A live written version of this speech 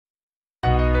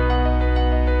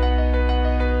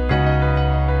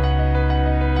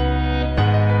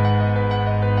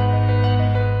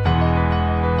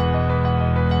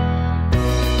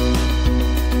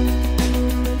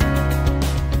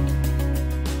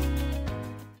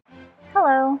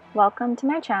welcome to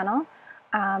my channel.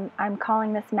 I'm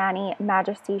calling this mani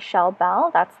Majesty Chelle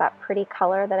Belle. That's that pretty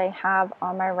color that I have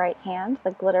on my right hand,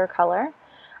 the glitter color.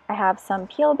 I have some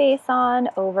peel base on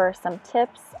over some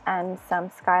tips and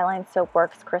some Skyline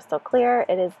Soapworks Crystal Clear.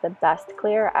 It is the best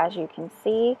clear, as you can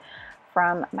see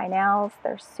from my nails.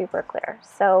 They're super clear.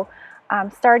 So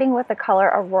starting with the color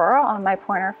Aurora on my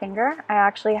pointer finger, I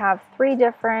actually have 3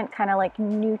 different kind of like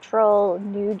neutral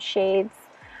nude shades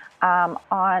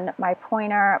on my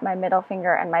pointer, my middle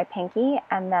finger, and my pinky,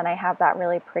 and then I have that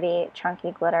really pretty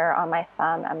chunky glitter on my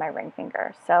thumb and my ring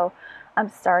finger. So I'm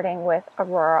starting with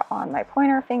Aurora on my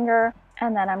pointer finger,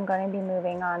 and then I'm going to be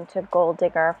moving on to Gold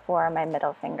Digger for my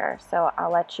middle finger. So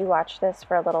I'll let you watch this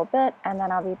for a little bit, and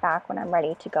then I'll be back when I'm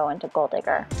ready to go into Gold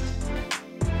Digger.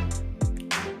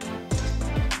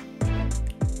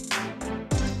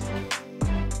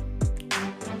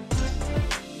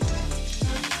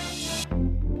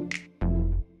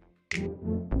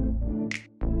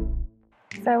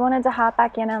 So I wanted to hop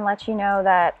back in and let you know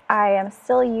that I am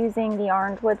still using the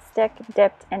orange wood stick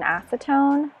dipped in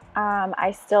acetone.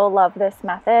 I still love this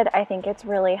method. I think it's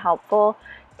really helpful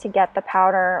to get the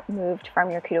powder moved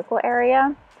from your cuticle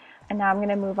area. And now I'm going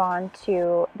to move on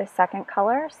to the second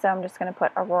color. So I'm just going to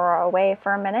put Aurora away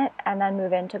for a minute and then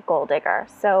move into Gold Digger.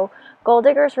 So Gold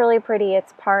Digger is really pretty.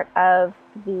 It's part of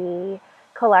the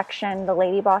collection, the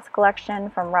Lady Boss collection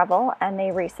from Revel, and they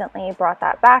recently brought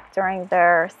that back during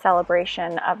their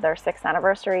celebration of their 6th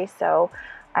anniversary, so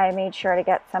I made sure to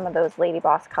get some of those Lady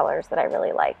Boss colors that I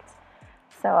really liked.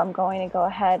 So I'm going to go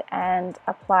ahead and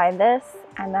apply this,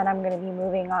 and then I'm going to be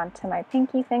moving on to my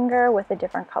pinky finger with a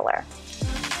different color.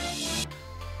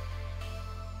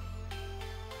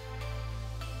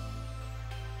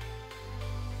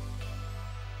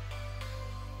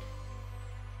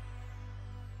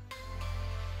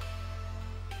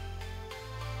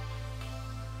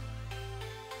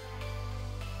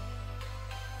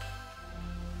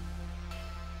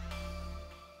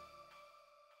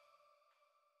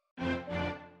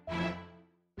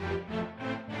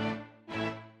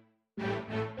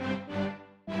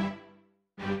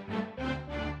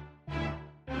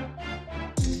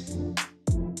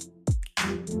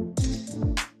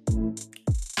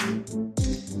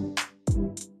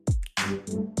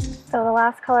 So the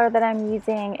last color that I'm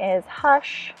using is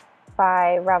Hush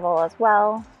by Revel as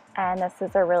well, and this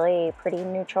is a really pretty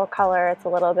neutral color. It's a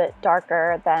little bit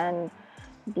darker than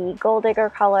the Gold Digger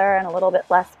color and a little bit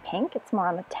less pink. It's more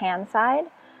on the tan side.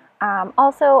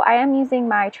 Also, I am using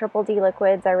my Triple D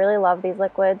liquids. I really love these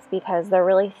liquids because they're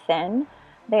really thin.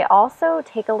 They also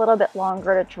take a little bit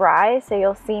longer to dry, so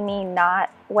you'll see me not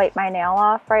wipe my nail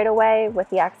off right away with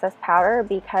the excess powder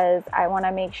because I want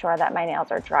to make sure that my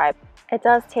nails are dry. It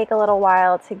does take a little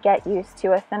while to get used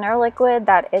to a thinner liquid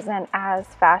that isn't as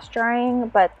fast drying,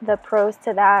 but the pros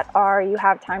to that are you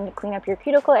have time to clean up your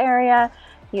cuticle area,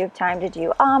 you have time to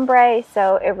do ombre,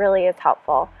 so it really is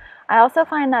helpful. I also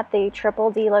find that the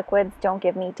Triple D liquids don't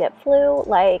give me dip flu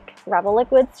like Revel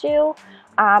liquids do.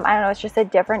 I don't know, it's just a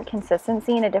different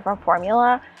consistency and a different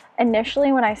formula.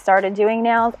 Initially, when I started doing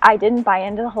nails, I didn't buy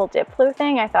into the whole dip flu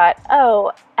thing. I thought,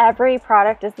 oh, every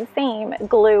product is the same.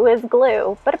 Glue is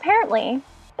glue. But apparently,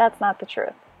 that's not the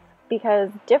truth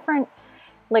because different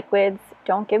liquids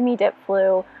don't give me dip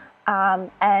flu.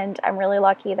 And I'm really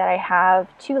lucky that I have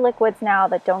 2 liquids now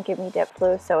that don't give me dip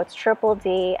flu. So it's Triple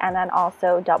D and then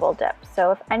also Double Dip.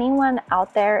 So if anyone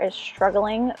out there is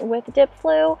struggling with dip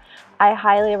flu, I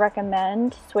highly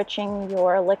recommend switching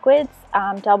your liquids.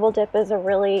 Double Dip is a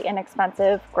really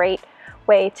inexpensive, great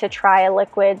way to try a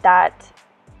liquid that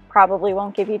probably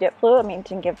won't give you dip flu. I mean, it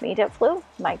didn't give me dip flu,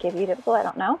 might give you dip flu, I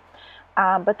don't know.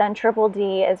 But then Triple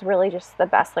D is really just the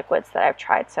best liquids that I've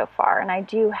tried so far. And I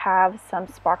do have some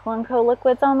Sparkle & Co.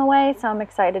 liquids on the way, so I'm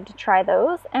excited to try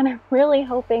those. And I'm really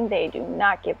hoping they do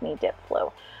not give me dip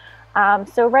flu.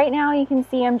 So right now you can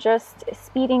see I'm just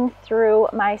speeding through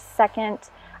my second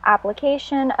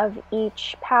application of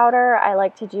each powder. I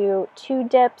like to do 2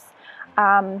 dips.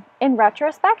 In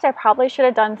retrospect, I probably should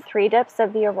have done 3 dips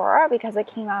of the Aurora because it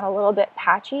came out a little bit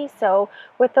patchy. So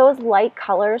with those light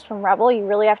colors from Revel, you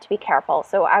really have to be careful.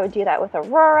 So I would do that with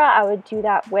Aurora. I would do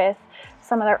that with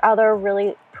some of their other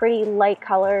really pretty light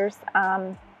colors.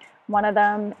 One of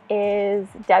them is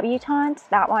Debutante.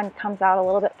 That one comes out a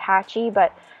little bit patchy,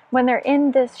 but when they're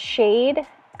in this shade,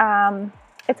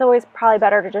 it's always probably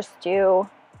better to just do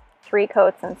 3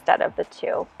 coats instead of the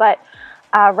 2. But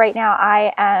right now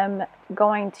I am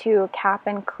going to cap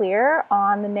and clear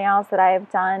on the nails that I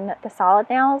have done, the solid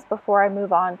nails, before I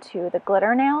move on to the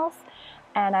glitter nails.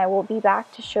 And I will be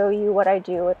back to show you what I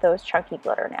do with those chunky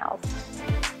glitter nails.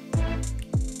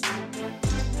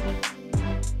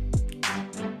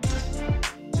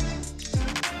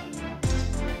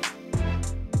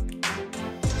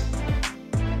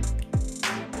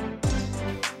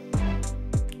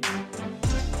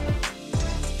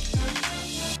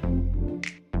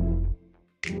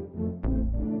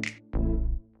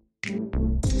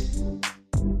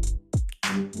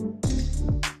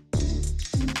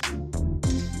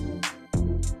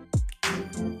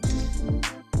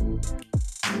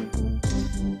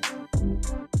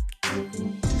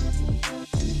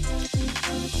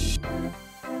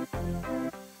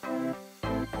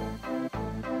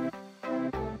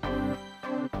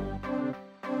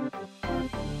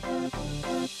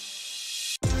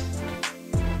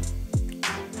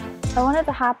 I wanted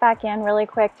to hop back in really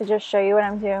quick to just show you what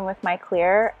I'm doing with my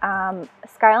clear.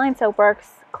 Skyline Soapworks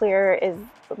clear is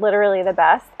literally the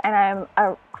best, and I'm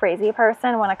a crazy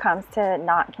person when it comes to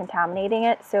not contaminating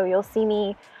it, so you'll see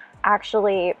me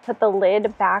actually put the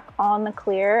lid back on the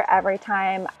clear every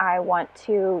time I want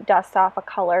to dust off a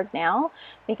colored nail,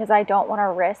 because I don't want to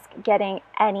risk getting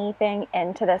anything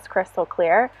into this crystal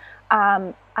clear.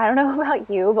 I don't know about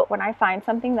you, but when I find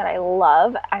something that I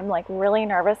love, I'm like really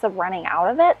nervous of running out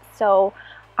of it. So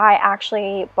I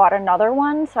actually bought another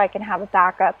one so I can have a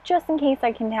backup just in case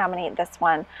I contaminate this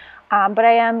one. But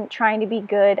I am trying to be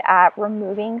good at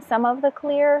removing some of the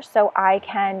clear so I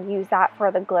can use that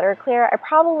for the glitter clear. I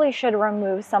probably should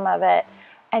remove some of it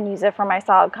and use it for my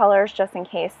solid colors just in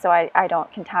case, so I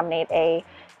don't contaminate a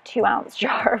 2-ounce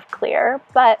jar of clear,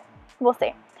 but we'll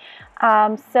see.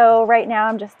 So right now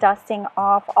I'm just dusting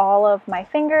off all of my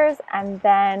fingers, and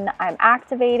then I'm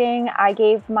activating. I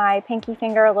gave my pinky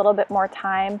finger a little bit more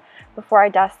time before I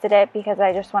dusted it because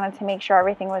I just wanted to make sure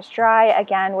everything was dry.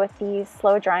 Again, with these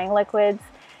slow drying liquids,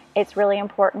 it's really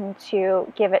important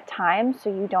to give it time so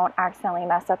you don't accidentally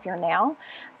mess up your nail.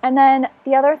 And then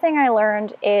the other thing I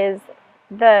learned is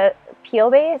the peel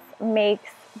base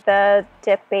makes the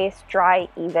dip base dry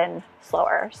even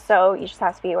slower, so you just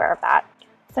have to be aware of that.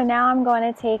 So now I'm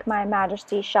going to take my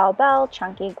Majesty Chelle Belle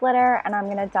Chunky Glitter, and I'm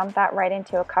going to dump that right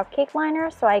into a cupcake liner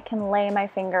so I can lay my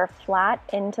finger flat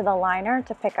into the liner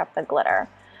to pick up the glitter.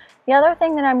 The other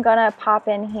thing that I'm going to pop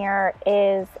in here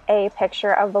is a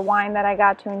picture of the wine that I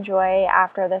got to enjoy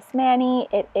after this mani.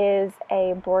 It is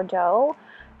a Bordeaux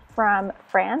from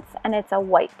France, and it's a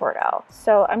white Bordeaux.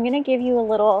 So I'm going to give you a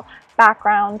little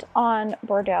background on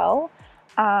Bordeaux.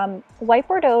 White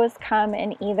Bordeaux's come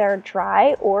in either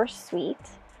dry or sweet.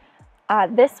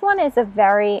 This one is a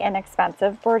very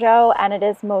inexpensive Bordeaux, and it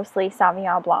is mostly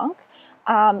Sauvignon Blanc.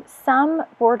 Some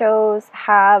Bordeaux's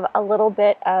have a little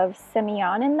bit of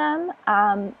Semillon in them.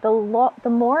 The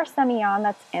more Semillon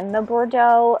that's in the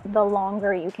Bordeaux, the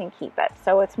longer you can keep it.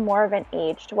 So it's more of an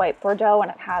aged white Bordeaux,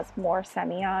 and it has more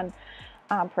Semillon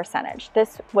percentage.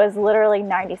 This was literally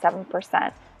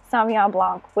 97% Sauvignon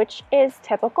Blanc, which is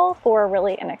typical for a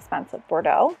really inexpensive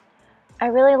Bordeaux. I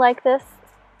really like this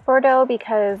Bordeaux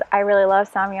because I really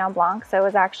love Sauvignon Blanc, so it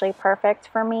was actually perfect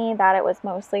for me that it was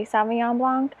mostly Sauvignon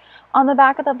Blanc. On the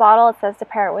back of the bottle it says to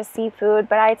pair it with seafood,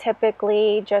 but I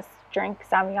typically just drink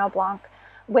Sauvignon Blanc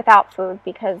without food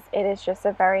because it is just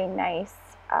a very nice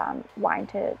wine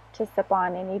to sip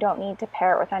on, and you don't need to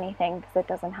pair it with anything because it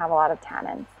doesn't have a lot of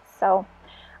tannins. So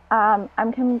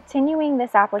I'm continuing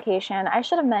this application. I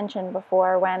should have mentioned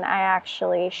before when I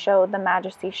actually showed the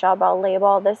Majesty Chelle Belle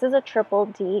label, this is a triple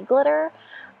D glitter.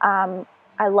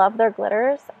 I love their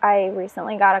glitters. I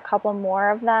recently got a couple more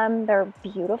of them. They're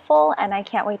beautiful, and I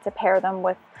can't wait to pair them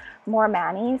with more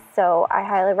manis, so I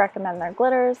highly recommend their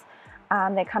glitters.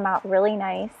 They come out really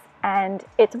nice, and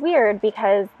it's weird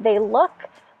because they look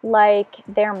like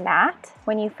they're matte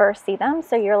when you first see them,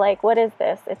 so you're like, what is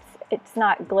this? It's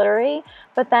not glittery,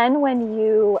 but then when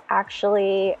you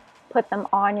actually put them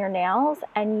on your nails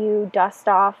and you dust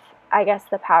off, I guess,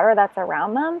 the powder that's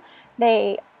around them,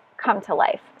 they come to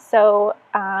life. So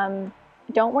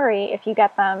don't worry if you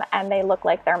get them and they look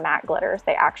like they're matte glitters.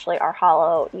 They actually are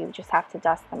hollow. You just have to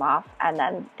dust them off, and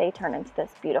then they turn into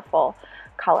this beautiful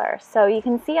color. So you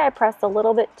can see I pressed a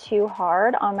little bit too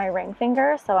hard on my ring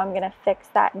finger, so I'm going to fix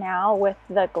that now with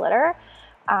the glitter.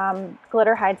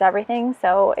 Glitter hides everything,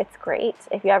 so it's great.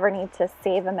 If you ever need to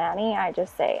save a mani, I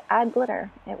just say add glitter.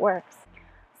 It works.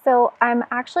 So I'm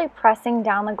actually pressing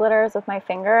down the glitters with my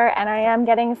finger, and I am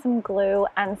getting some glue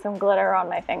and some glitter on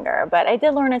my finger, but I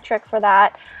did learn a trick for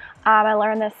that. I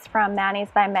learned this from Manis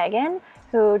by Megan,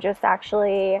 who just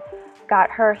actually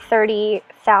got her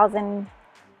 30,000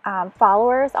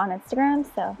 followers on Instagram,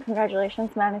 so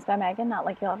congratulations, Manis by Megan. Not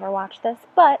like you'll ever watch this,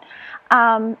 but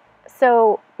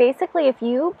so basically if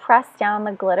you press down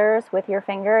the glitters with your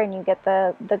finger and you get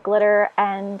the glitter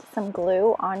and some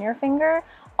glue on your finger,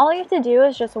 all you have to do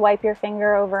is just wipe your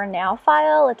finger over a nail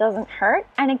file. It doesn't hurt,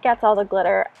 and it gets all the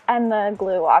glitter and the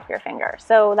glue off your finger.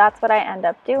 So that's what I end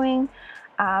up doing.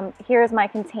 Here's my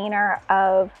container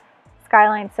of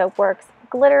Skyline Soapworks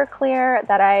glitter clear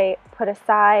that I put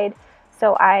aside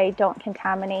so I don't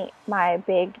contaminate my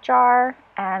big jar,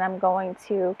 and I'm going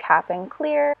to cap and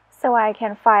clear so I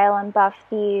can file and buff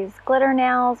these glitter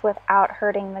nails without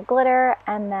hurting the glitter,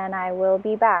 and then I will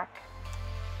be back.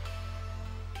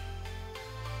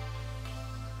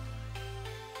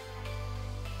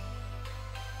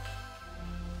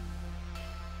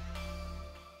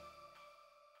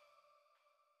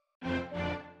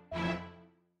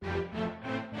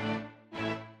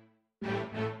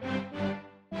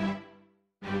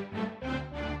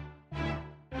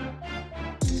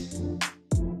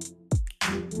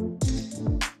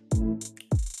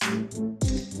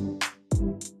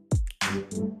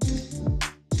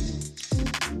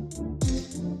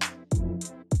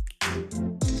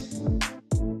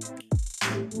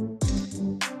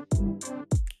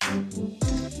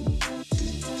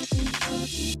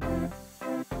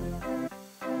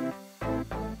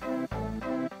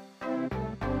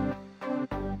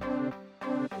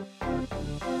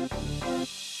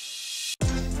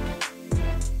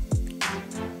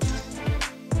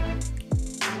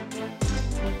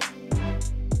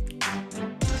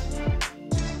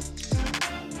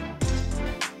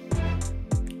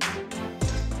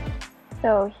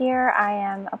 So here I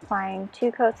am applying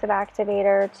 2 coats of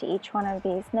activator to each one of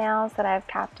these nails that I've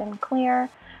capped in clear,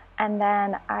 and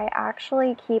then I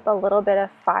actually keep a little bit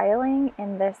of filing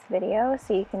in this video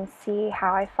so you can see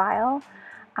how I file.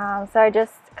 So I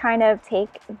just kind of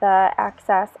take the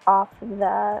excess off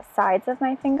the sides of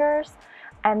my fingers,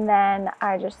 and then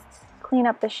I just clean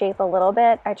up the shape a little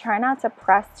bit. I try not to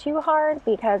press too hard,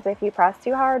 because if you press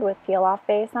too hard with peel off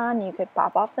base on, you could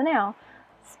pop off the nail.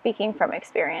 Speaking from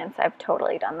experience, I've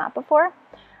totally done that before.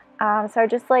 So I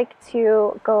just like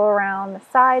to go around the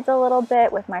sides a little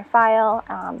bit with my file.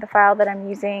 The file that I'm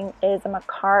using is a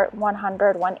Macart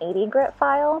 100-180 grit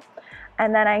file.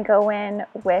 And then I go in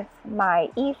with my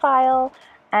eFile,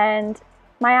 and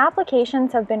my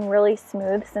applications have been really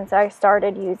smooth since I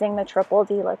started using the Triple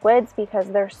D liquids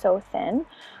because they're so thin.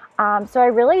 So I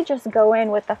really just go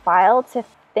in with the file to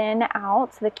thin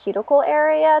out the cuticle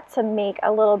area to make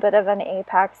a little bit of an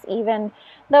apex, even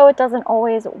though it doesn't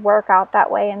always work out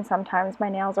that way, and sometimes my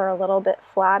nails are a little bit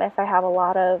flat if I have a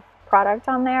lot of product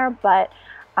on there. But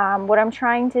what I'm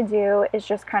trying to do is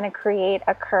just kind of create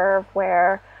a curve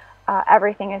where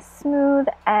everything is smooth,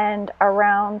 and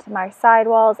around my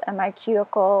sidewalls and my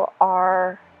cuticle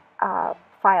are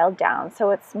filed down,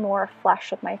 so it's more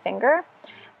flush with my finger.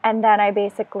 And then I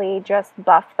basically just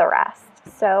buff the rest.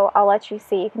 So I'll let you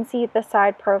see. You can see the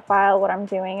side profile. What I'm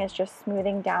doing is just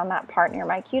smoothing down that part near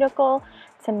my cuticle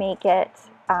to make it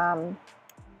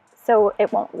so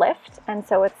it won't lift, and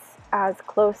so it's as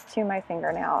close to my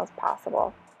fingernail as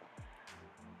possible.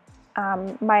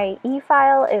 My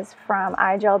eFile is from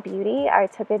iGel Beauty. I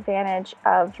took advantage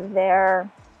of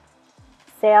their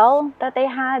sale that they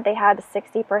had. They had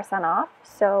 60% off,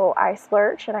 so I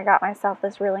splurged and I got myself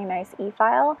this really nice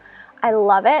eFile. I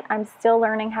love it. I'm still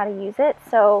learning how to use it,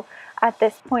 so at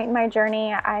this point in my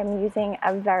journey I'm using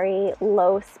a very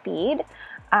low speed,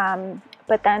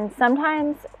 but then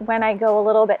sometimes when I go a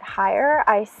little bit higher,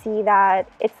 I see that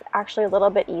it's actually a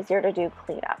little bit easier to do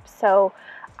cleanup. So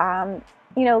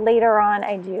you know, later on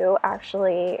I do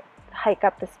actually hike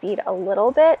up the speed a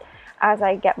little bit as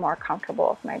I get more comfortable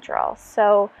with my drill.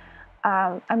 So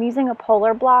I'm using a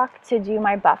polar block to do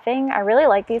my buffing. I really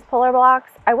like these polar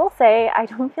blocks. I will say I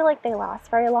don't feel like they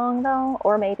last very long though,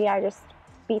 or maybe I just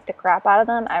beat the crap out of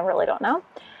them. I really don't know.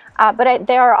 But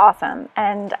they are awesome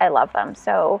and I love them.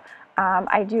 So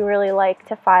I do really like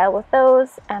to file with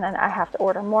those, and then I have to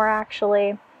order more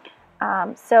actually.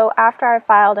 So after I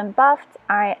filed and buffed,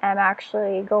 I am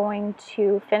actually going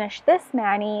to finish this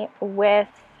mani with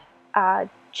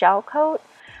gel coat.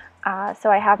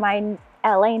 So I have my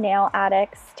LA Nail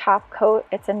Addicts top coat.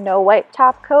 It's a no wipe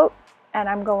top coat, and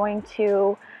I'm going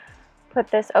to put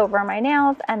this over my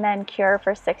nails and then cure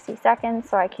for 60 seconds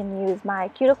so I can use my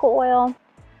cuticle oil.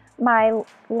 My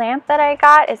lamp that I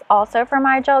got is also from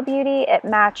iGel Beauty. It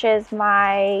matches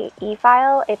my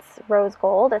eFile. It's rose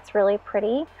gold. It's really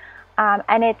pretty.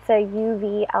 And it's a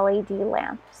UV LED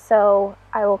lamp. So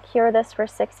I will cure this for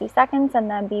 60 seconds and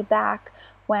then be back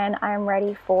when I'm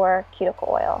ready for cuticle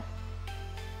oil.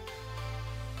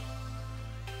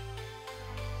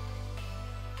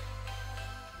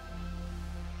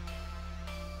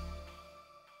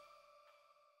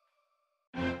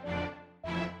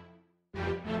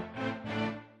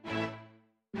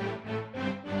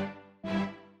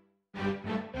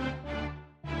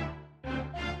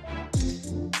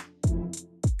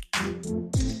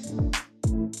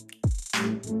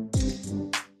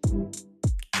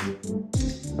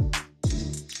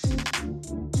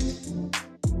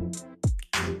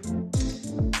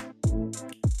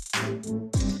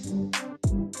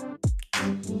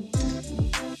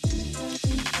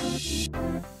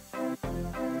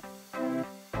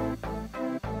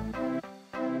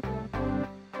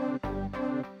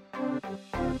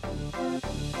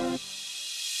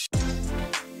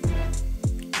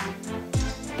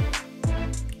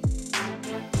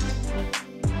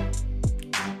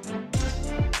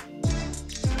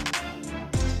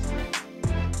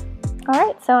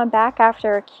 Alright, so I'm back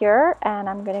after a cure, and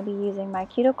I'm going to be using my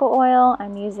cuticle oil.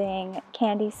 I'm using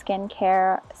Candi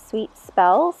Skincare Sweet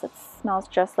Spells. It smells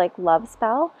just like Love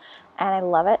Spell, and I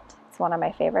love it. It's one of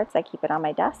my favorites. I keep it on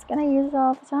my desk, and I use it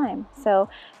all the time. So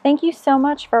thank you so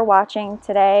much for watching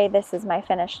today. This is my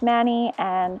finished mani,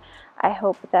 and I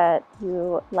hope that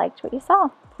you liked what you saw.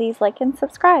 Please like and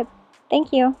subscribe.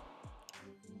 Thank you.